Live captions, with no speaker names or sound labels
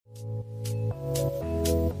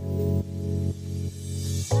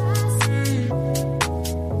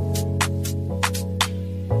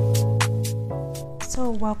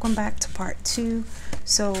welcome back to part 2.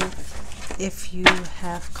 So if you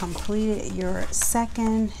have completed your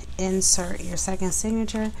second insert, your second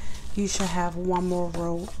signature, you should have one more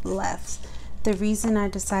row left. The reason I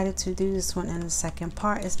decided to do this one in the second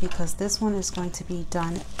part is because this one is going to be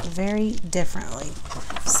done very differently.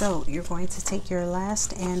 So you're going to take your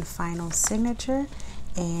last and final signature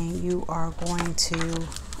and you are going to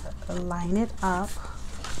line it up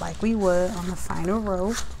like we would on the final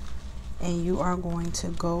row, and you are going to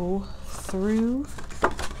go through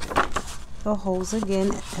the holes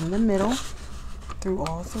again in the middle, through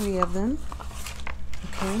all 3 of them.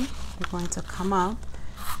 Okay, you're going to come up,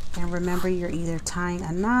 and remember you're either tying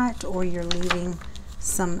a knot or you're leaving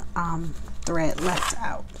some thread left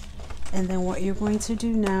out. And then what you're going to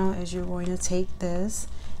do now is you're going to take this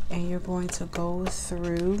and you're going to go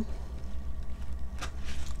through,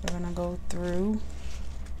 you're going to go through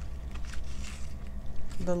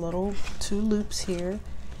the little 2 loops here,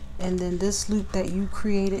 and then this loop that you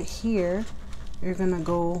created here, you're going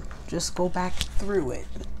to just go back through it.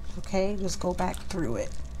 Okay, just go back through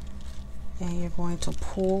it, and you're going to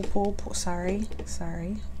pull,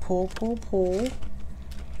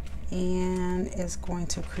 and it's going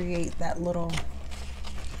to create that little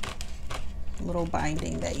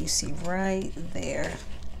binding that you see right there.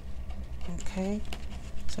 Okay,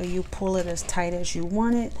 so you pull it as tight as you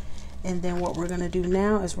want it, and then what we're going to do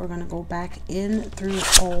now is we're going to go back in through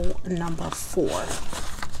hole number 4.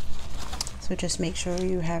 So just make sure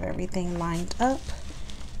you have everything lined up.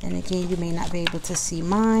 And again, you may not be able to see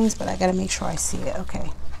mine, but I got to make sure I see it. Okay,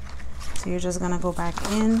 so you're just going to go back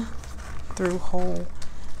in through hole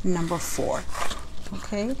number 4.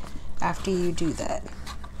 Okay, after you do that,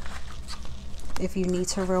 if you need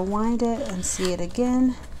to rewind it and see it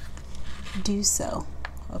again, do so.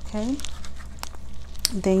 Okay,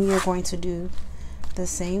 then you're going to do the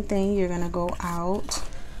same thing. You're going to go out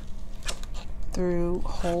through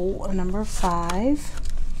hole number 5.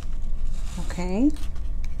 Okay,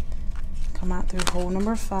 come out through hole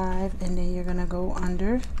number 5, and then you're going to go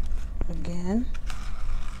under again,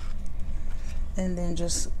 and then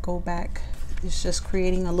just go back. It's just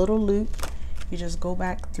creating a little loop. You just go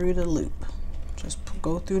back through the loop, just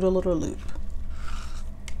go through the little loop,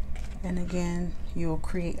 and again you'll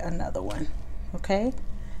create another one. Okay,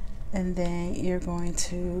 and then you're going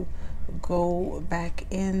to go back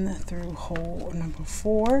in through hole number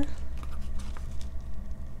 4.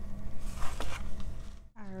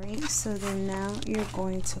 Alright, so then now you're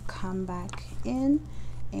going to come back in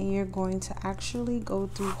and you're going to actually go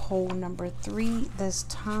through hole number 3 this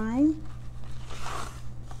time.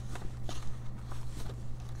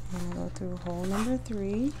 I'm going to go through hole number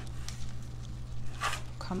 3,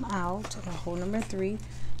 come out at hole number 3,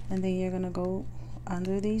 and then you're going to go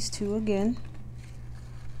under these 2 again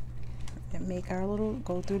and make our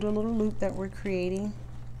go through the little loop that we're creating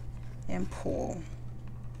and pull.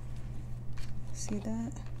 See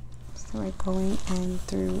that? So we're going in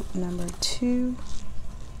through number 2,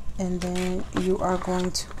 and then you are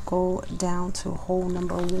going to go down to hole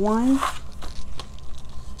number 1.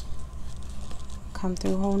 Come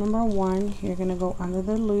through hole number 1. You're going to go under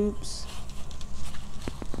the loops,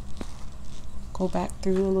 go back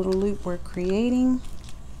through the little loop we're creating,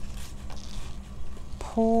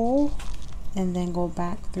 pull, and then go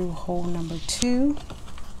back through hole number 2.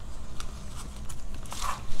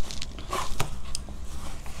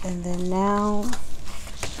 And then now,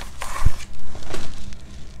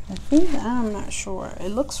 I'm not sure, it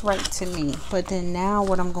looks right to me, but then now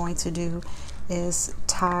what I'm going to do is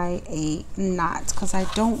tie a knot, because I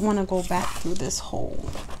don't want to go back through this hole.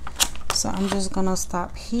 So I'm just going to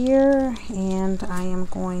stop here and I am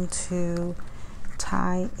going to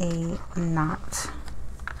tie a knot.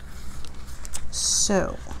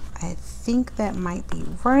 So I think that might be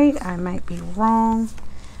right, I might be wrong,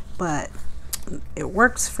 but it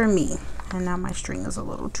works for me. And now my string is a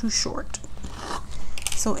little too short.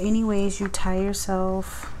 So anyways, you tie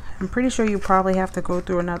yourself, I'm pretty sure you probably have to go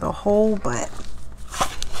through another hole, but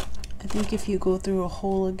I think if you go through a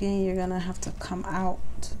hole again, you're gonna have to come out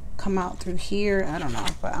through here. I don't know,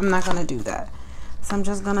 but I'm not gonna do that. So I'm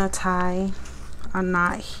just gonna tie a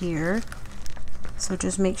knot here. So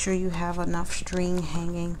just make sure you have enough string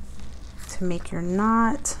hanging to make your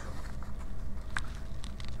knot.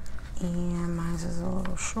 And mine is a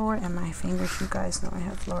little short, and my fingers, you guys know I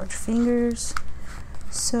have large fingers,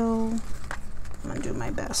 so I'm gonna do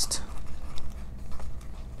my best.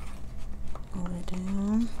 Hold it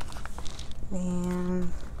down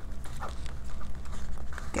and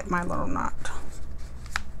get my little knot.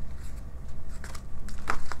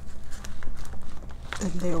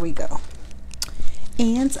 And there we go.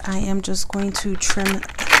 And I am just going to trim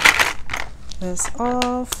this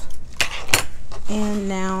off. And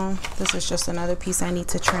now this is just another piece I need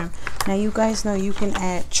to trim. Now you guys know you can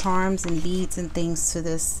add charms and beads and things to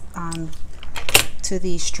this to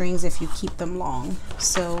these strings if you keep them long.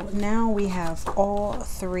 So now we have all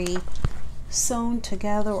three sewn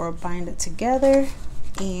together or binded together,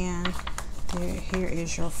 and here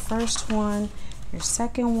is your first one, your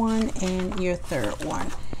second one, and your third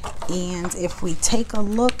one. And if we take a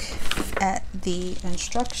look at the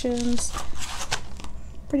instructions,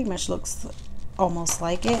 pretty much looks almost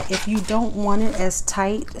like it. If you don't want it as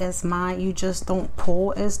tight as mine, you just don't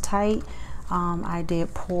pull as tight. I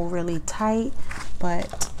did pull really tight,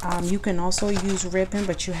 but you can also use ribbon,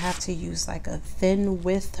 but you have to use like a thin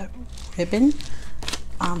width ribbon,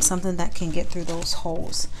 something that can get through those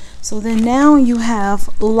holes. So then now you have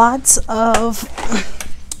lots of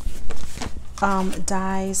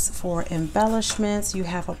dies for embellishments. You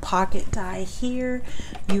have a pocket die here,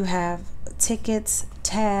 you have tickets,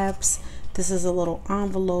 tabs. This is a little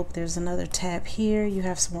envelope. There's another tab here. You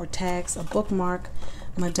have some more tags, a bookmark,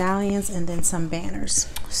 medallions, and then some banners.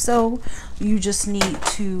 So you just need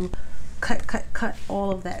to cut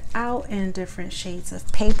all of that out in different shades of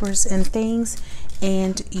papers and things,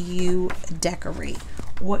 and you decorate.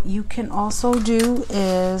 What you can also do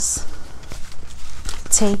is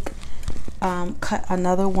take cut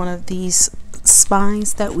another one of these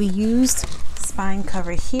spines that we used, spine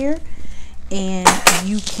cover here, and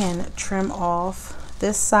you can trim off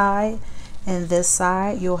this side and this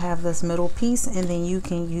side. You'll have this middle piece, and then you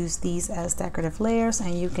can use these as decorative layers,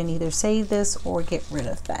 and you can either save this or get rid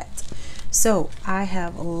of that. So I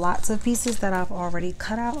have lots of pieces that I've already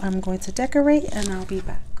cut out. I'm going to decorate, and I'll be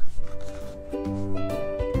back.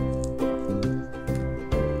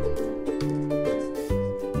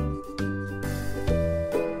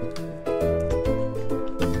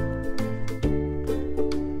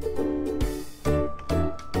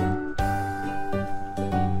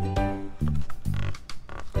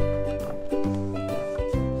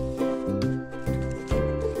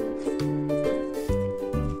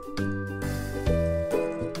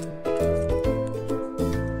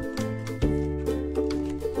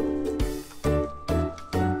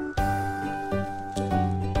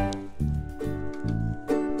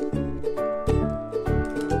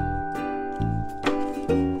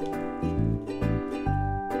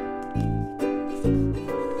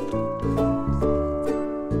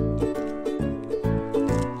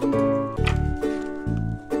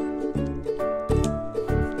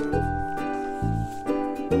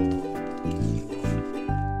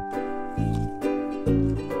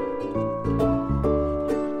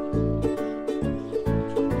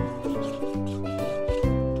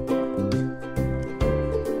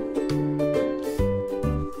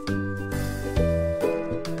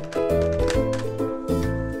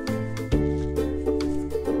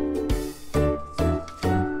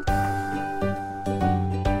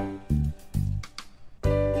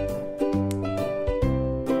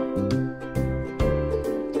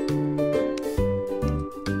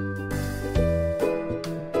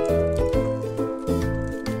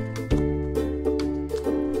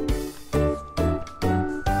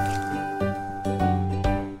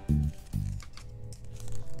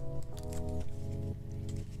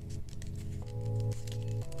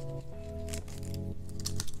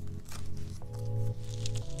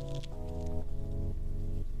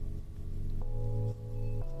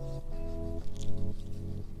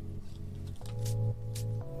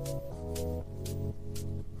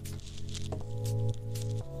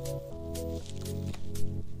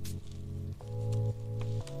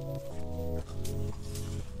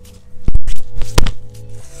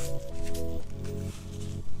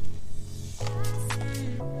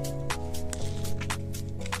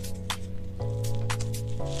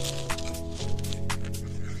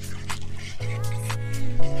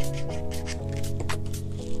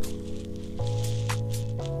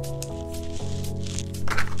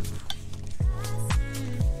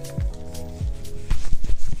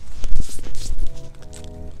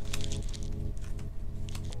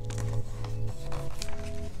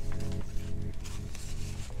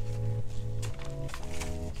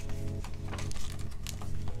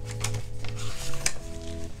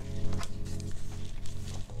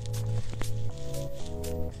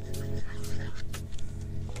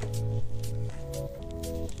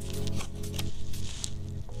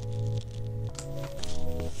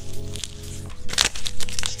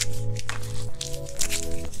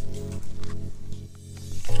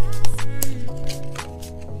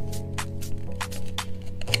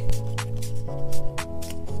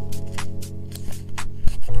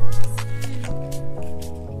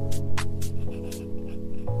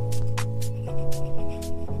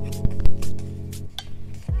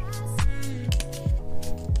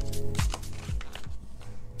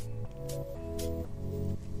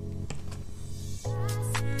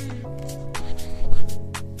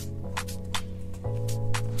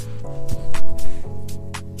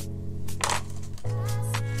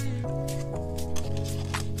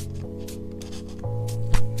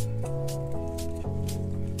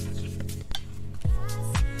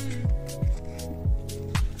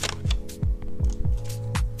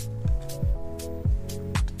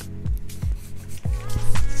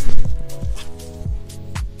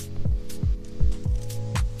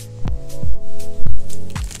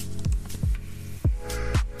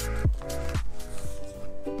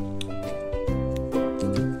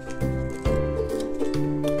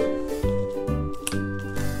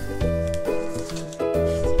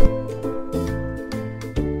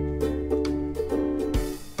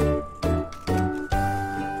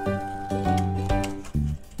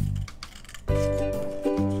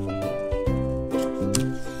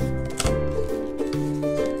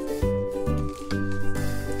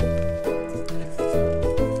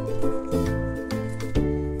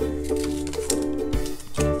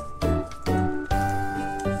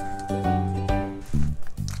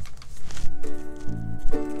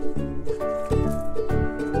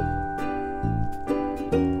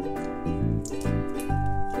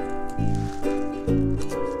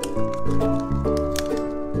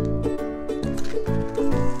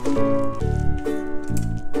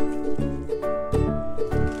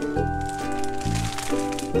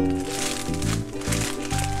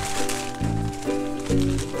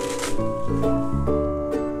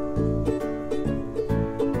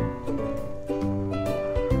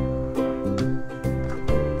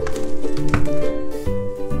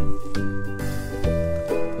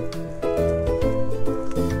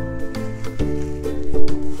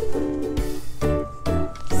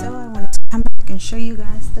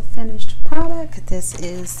 finished product. This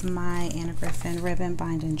is my Anna Griffin ribbon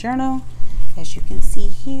binding journal, as you can see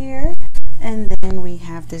here. And then we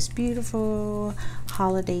have this beautiful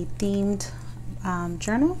holiday themed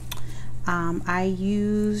journal. I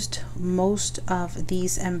used most of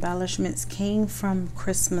these embellishments came from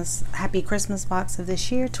Happy Christmas box of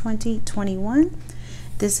this year, 2021.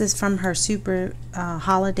 This is from her super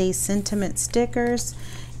holiday sentiment stickers.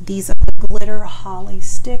 These are the glitter holly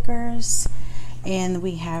stickers, and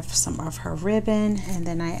we have some of her ribbon, and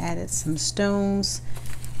then I added some stones.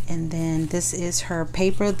 And then this is her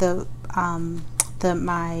paper.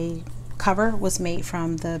 My cover was made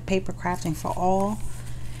from the Paper Crafting for All.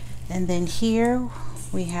 And then here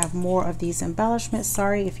we have more of these embellishments.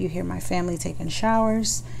 Sorry if you hear my family taking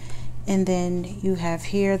showers. And then you have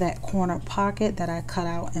here that corner pocket that I cut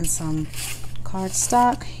out in some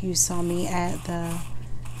cardstock. You saw me add the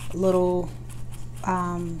little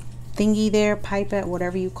thingy there, pipette,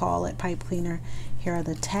 whatever you call it, pipe cleaner. Here are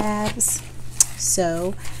the tabs.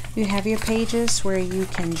 So you have your pages where you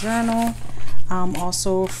can journal.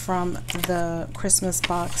 Also from the Christmas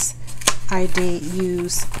box, I did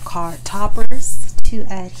use card toppers to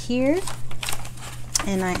add here,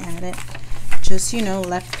 and I added just, you know,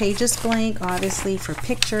 left pages blank, obviously for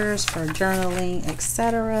pictures, for journaling,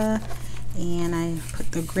 etc. And I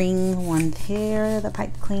put the green one here, the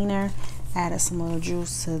pipe cleaner, added some little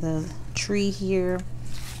juice to the tree here.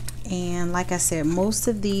 And like I said, most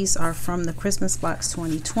of these are from the Christmas box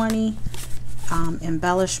 2020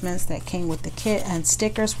 embellishments that came with the kit, and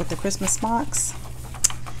stickers with the Christmas box.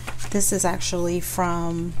 This is actually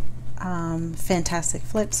from Fantastic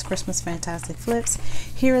Flips, Christmas Fantastic Flips.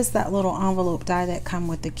 Here is that little envelope die that come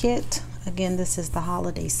with the kit. Again, this is the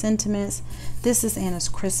holiday sentiments. This is Anna's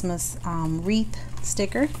Christmas wreath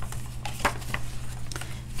sticker.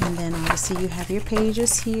 And then obviously you have your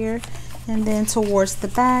pages here. And then towards the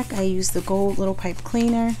back, I used the gold little pipe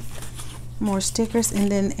cleaner, more stickers. And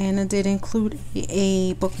then Anna did include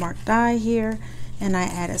a bookmark die here, and I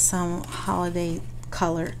added some holiday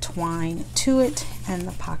color twine to it and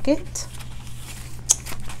the pocket.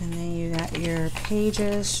 And then you got your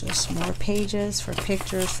pages, just more pages for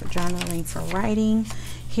pictures, for journaling, for writing.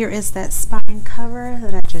 Here is that spine cover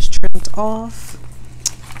that I just trimmed off,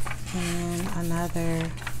 and another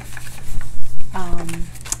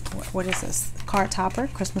what is this, card topper,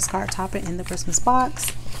 Christmas card topper in the Christmas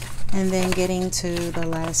box. And then getting to the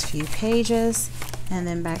last few pages, and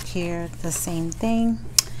then back here the same thing,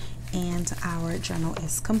 and our journal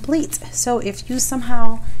is complete. So if you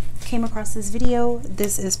somehow came across this video,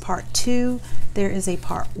 this is part 2. There is a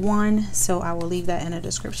part 1, so I will leave that in the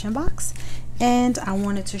description box. And I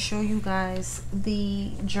wanted to show you guys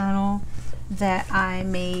the journal that I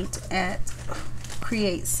made at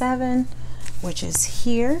Create 7, which is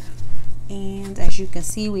here. And as you can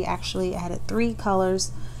see, we actually added 3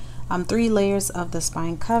 layers of the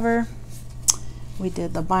spine cover. We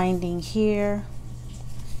did the binding here,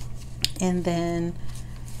 and then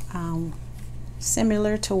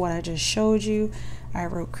similar to what I just showed you, I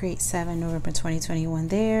wrote Create 7 November 2021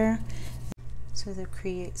 there. So the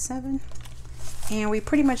Create 7, and we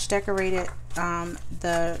pretty much decorated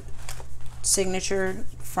the signature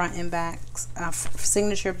front and back,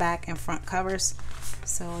 signature back and front covers.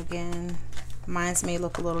 So again, mine's may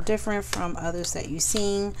look a little different from others that you've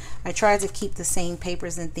seen. I tried to keep the same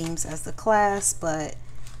papers and themes as the class, but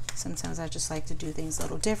sometimes I just like to do things a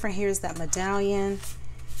little different. Here's that medallion,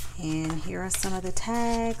 and here are some of the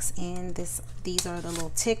tags, and these are the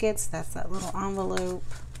little tickets. That's that little envelope.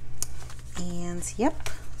 And yep,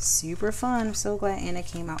 super fun. I'm so glad Anna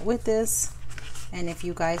came out with this. And if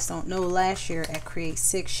you guys don't know, last year at Create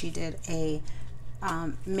 6 she did a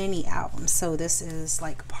mini album. So this is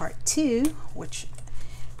like part 2, which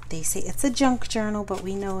they say it's a junk journal, but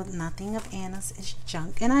we know nothing of Anna's is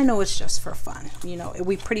junk. And I know it's just for fun, you know,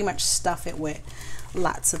 we pretty much stuff it with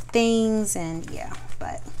lots of things. And yeah,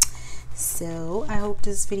 but so I hope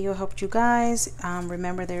this video helped you guys.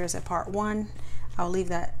 Remember, there is a part 1. I'll leave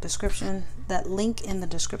that link in the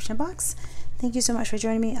description box. Thank you so much for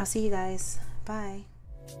joining me. I'll see you guys. Bye.